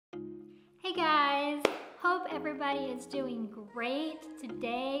Hey guys, hope everybody is doing great.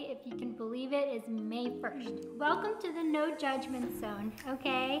 Today, if you can believe it, is May 1st. Welcome to the no judgment zone,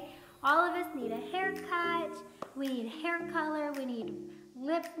 okay? All of us need a haircut, we need hair color, we need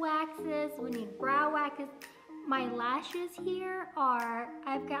lip waxes, we need brow waxes. My lashes here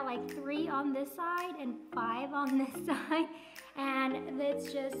I've got like 3 on this side and 5 on this side, and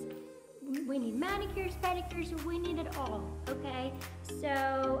it's just, we need manicures, pedicures, we need it all, okay?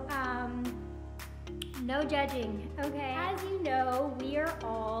 So, no judging, okay? As you know, we are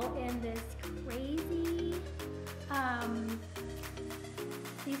all in this crazy,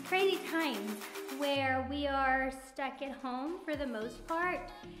 these crazy times where we are stuck at home for the most part,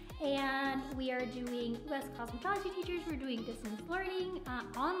 and we are doing, as cosmetology teachers, we're doing distance learning,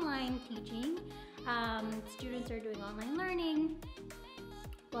 online teaching. Students are doing online learning.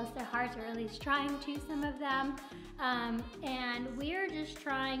 Bless their hearts, or at least trying to, some of them. And we're just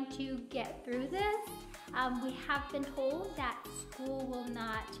trying to get through this. We have been told that school will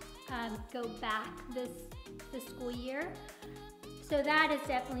not go back this school year. So that is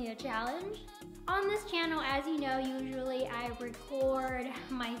definitely a challenge. On this channel, as you know, usually I record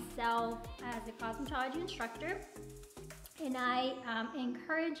myself as a cosmetology instructor, and I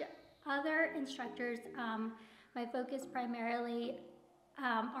encourage other instructors. My focus primarily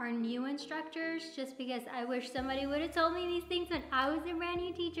are new instructors, just because I wish somebody would have told me these things when I was a brand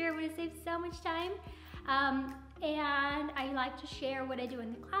new teacher. It would have saved so much time. And I like to share what I do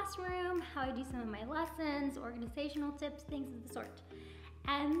in the classroom, how I do some of my lessons, organizational tips, things of the sort.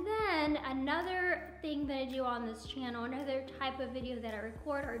 And then another thing that I do on this channel, another type of video that I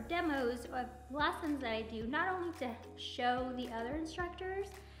record, are demos of lessons that I do, not only to show the other instructors,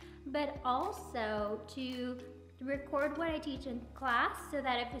 but also to record what I teach in class, so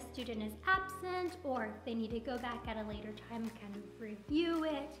that if a student is absent or if they need to go back at a later time and kind of review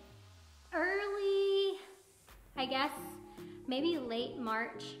it early, I guess maybe late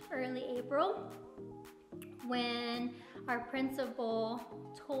March, early April, when our principal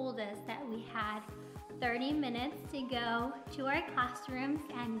told us that we had 30 minutes to go to our classrooms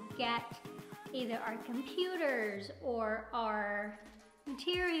and get either our computers or our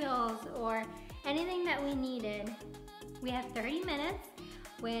materials or anything that we needed. We have 30 minutes.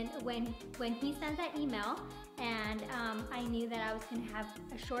 When he sent that email, and I knew that I was going to have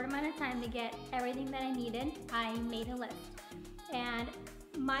a short amount of time to get everything that I needed, I made a list. And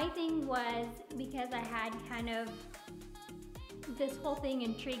my thing was, because I had kind of, this whole thing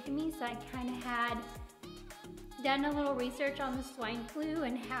intrigued me, so I kind of had done a little research on the swine flu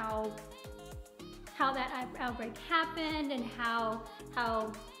and how that outbreak happened, and how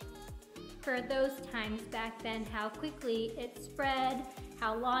for those times back then, how quickly it spread,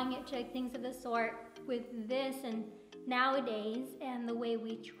 how long it took, things of the sort. With this and nowadays, and the way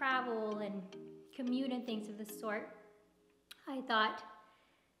we travel and commute and things of the sort, I thought,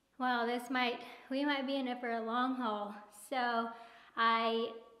 well, we might be in it for a long haul. So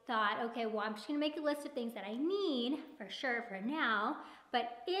I thought, okay, well, I'm just gonna make a list of things that I need for sure for now,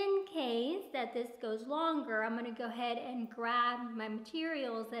 but in case that this goes longer, I'm gonna go ahead and grab my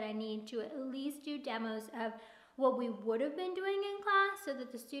materials that I need to at least do demos of what we would have been doing in class, so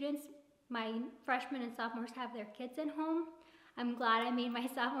that the students, my freshmen and sophomores, have their kits at home. I'm glad I made my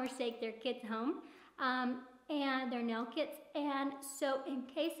sophomores take their kits home, and their nail kits. And so in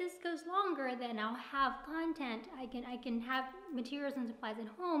case this goes longer, then I'll have content. I can have materials and supplies at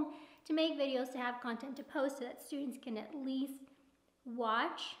home to make videos, to have content to post, so that students can at least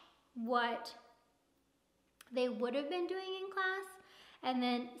watch what they would have been doing in class. And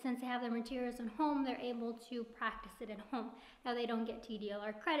then since they have their materials at home, they're able to practice it at home. Now, they don't get TDL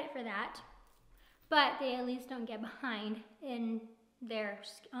or credit for that, but they at least don't get behind on their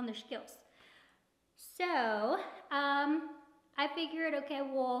skills. So I figured, okay,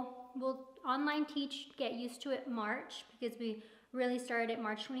 we'll online teach, get used to it March, because we really started it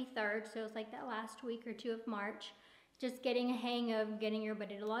March 23rd, so it was like that last week or 2 of March, just getting a hang of getting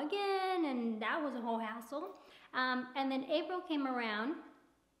everybody to log in, and that was a whole hassle. And then April came around.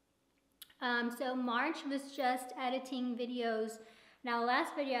 So March was just editing videos. Now, the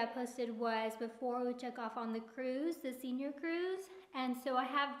last video I posted was before we took off on the cruise, the senior cruise. And so I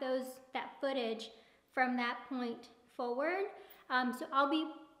have that footage from that point forward. So I'll be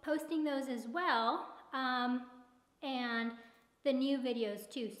posting those as well. And the new videos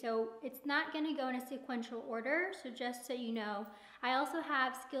too. So it's not gonna go in a sequential order, so just so you know. I also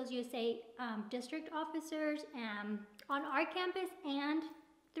have Skills USA district officers on our campus and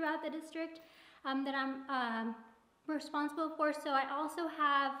throughout the district that I'm responsible for. So I also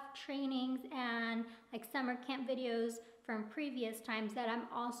have trainings and like summer camp videos from previous times that I'm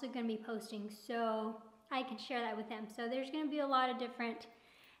also going to be posting, so I can share that with them. So there's going to be a lot of different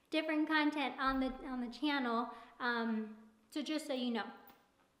content on the channel. So just so you know.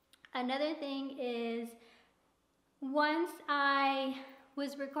 Another thing is, once I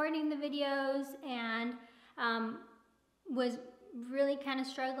was recording the videos and was really kind of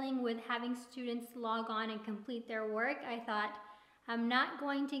struggling with having students log on and complete their work, I thought, I'm not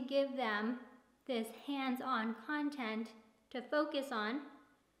going to give them this hands-on content to focus on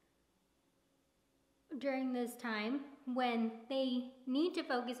during this time when they need to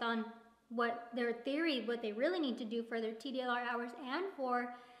focus on what their theory, what they really need to do for their TDLR hours and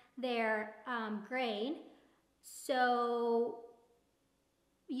for their grade. So,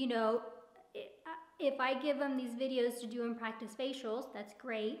 you know, if I give them these videos to do and practice facials, that's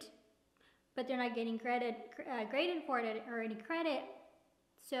great, but they're not getting graded for it or any credit.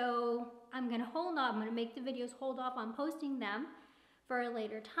 So I'm gonna hold off. I'm gonna make the videos hold off on posting them for a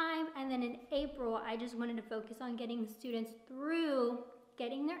later time. And then in April, I just wanted to focus on getting the students through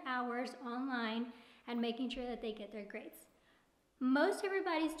getting their hours online and making sure that they get their grades. Most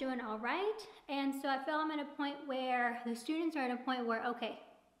everybody's doing all right, and so I feel I'm at a point where the students are at a point where, okay,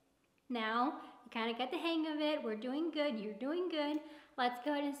 now you kind of get the hang of it, we're doing good, you're doing good, let's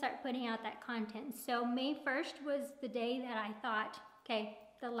go ahead and start putting out that content. So May 1st was the day that I thought, okay,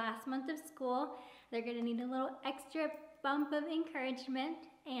 the last month of school, they're gonna need a little extra bump of encouragement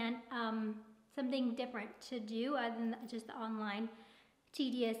and something different to do other than just the online,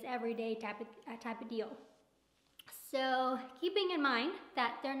 tedious, everyday type of deal. So keeping in mind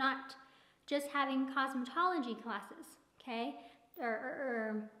that they're not just having cosmetology classes, okay,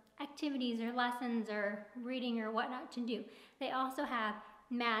 or activities or lessons or reading or whatnot to do. They also have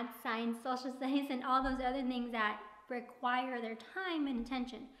math, science, social studies, and all those other things that require their time and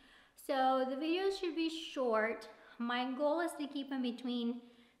attention. So the videos should be short. My goal is to keep them between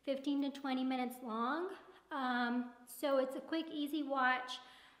 15 to 20 minutes long. So it's a quick, easy watch.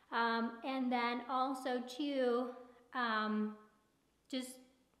 And then also too, just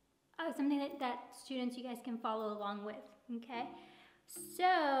something that students, you guys can follow along with, okay?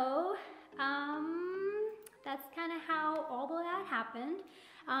 So, that's kind of how all of that happened.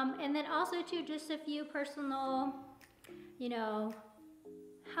 And then also too, just a few personal, you know,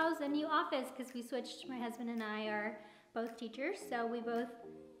 how's the new office? Because we switched, my husband and I are both teachers, so we both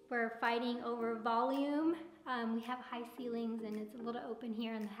were fighting over volume. We have high ceilings and it's a little open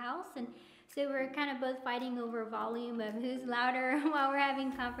here in the house, and so we're kind of both fighting over volume of who's louder while we're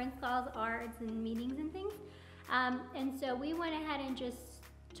having conference calls, arts and meetings and things. And so we went ahead and just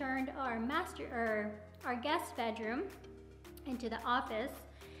turned our guest bedroom into the office,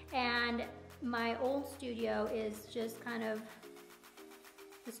 and my old studio is just kind of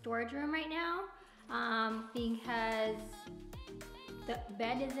the storage room right now, because the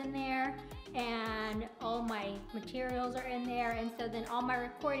bed is in there and all my materials are in there, and so then all my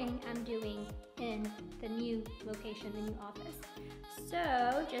recording I'm doing in the new location, the new office.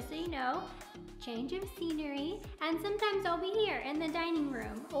 So just so you know, change of scenery, and sometimes I'll be here in the dining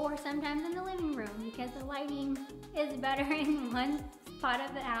room or sometimes in the living room because the lighting is better in one spot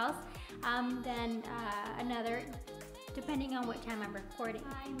of the house than another, depending on what time I'm recording.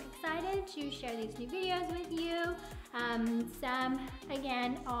 I'm excited to share these new videos with you. Some,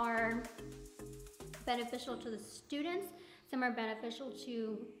 again, are beneficial to the students. Some are beneficial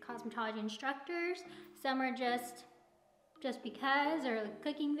to cosmetology instructors. Some are just because, or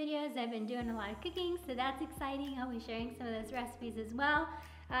cooking videos. I've been doing a lot of cooking, so that's exciting. I'll be sharing some of those recipes as well.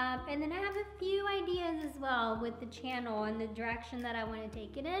 And then I have a few ideas as well with the channel and the direction that I want to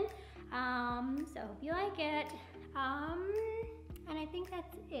take it in. So hope you like it. And I think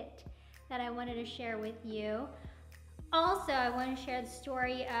that's it that I wanted to share with you. Also, I want to share the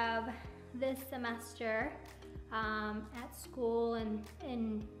story of this semester at school and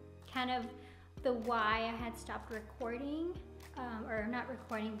kind of the why I had stopped recording, or not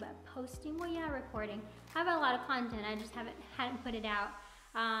recording, but posting. Well, yeah, recording. I have a lot of content, I just hadn't put it out.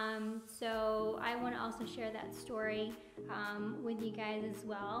 So I want to also share that story with you guys as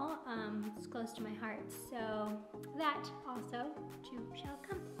well. It's close to my heart, so that also too shall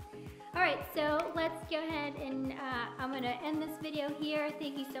come. Alright, so let's go ahead and I'm going to end this video here.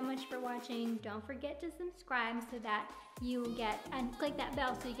 Thank you so much for watching. Don't forget to subscribe so that you will get, and click that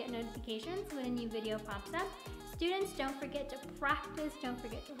bell so you get notifications when a new video pops up. Students, don't forget to practice. Don't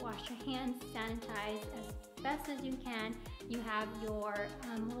forget to wash your hands, sanitize as best as you can. You have your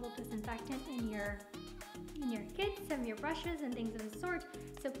little disinfectant in your kits, some of your brushes and things of the sort.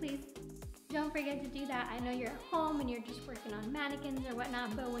 So please don't forget to do that. I know you're at home and you're just working on mannequins or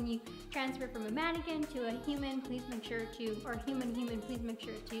whatnot, but when you transfer from a mannequin to a human, please make sure to, or human, please make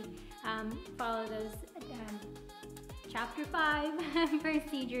sure to follow those chapter 5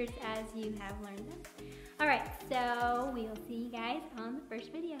 procedures as you have learned them. All right, so we'll see you guys on the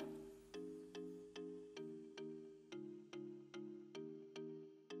first video.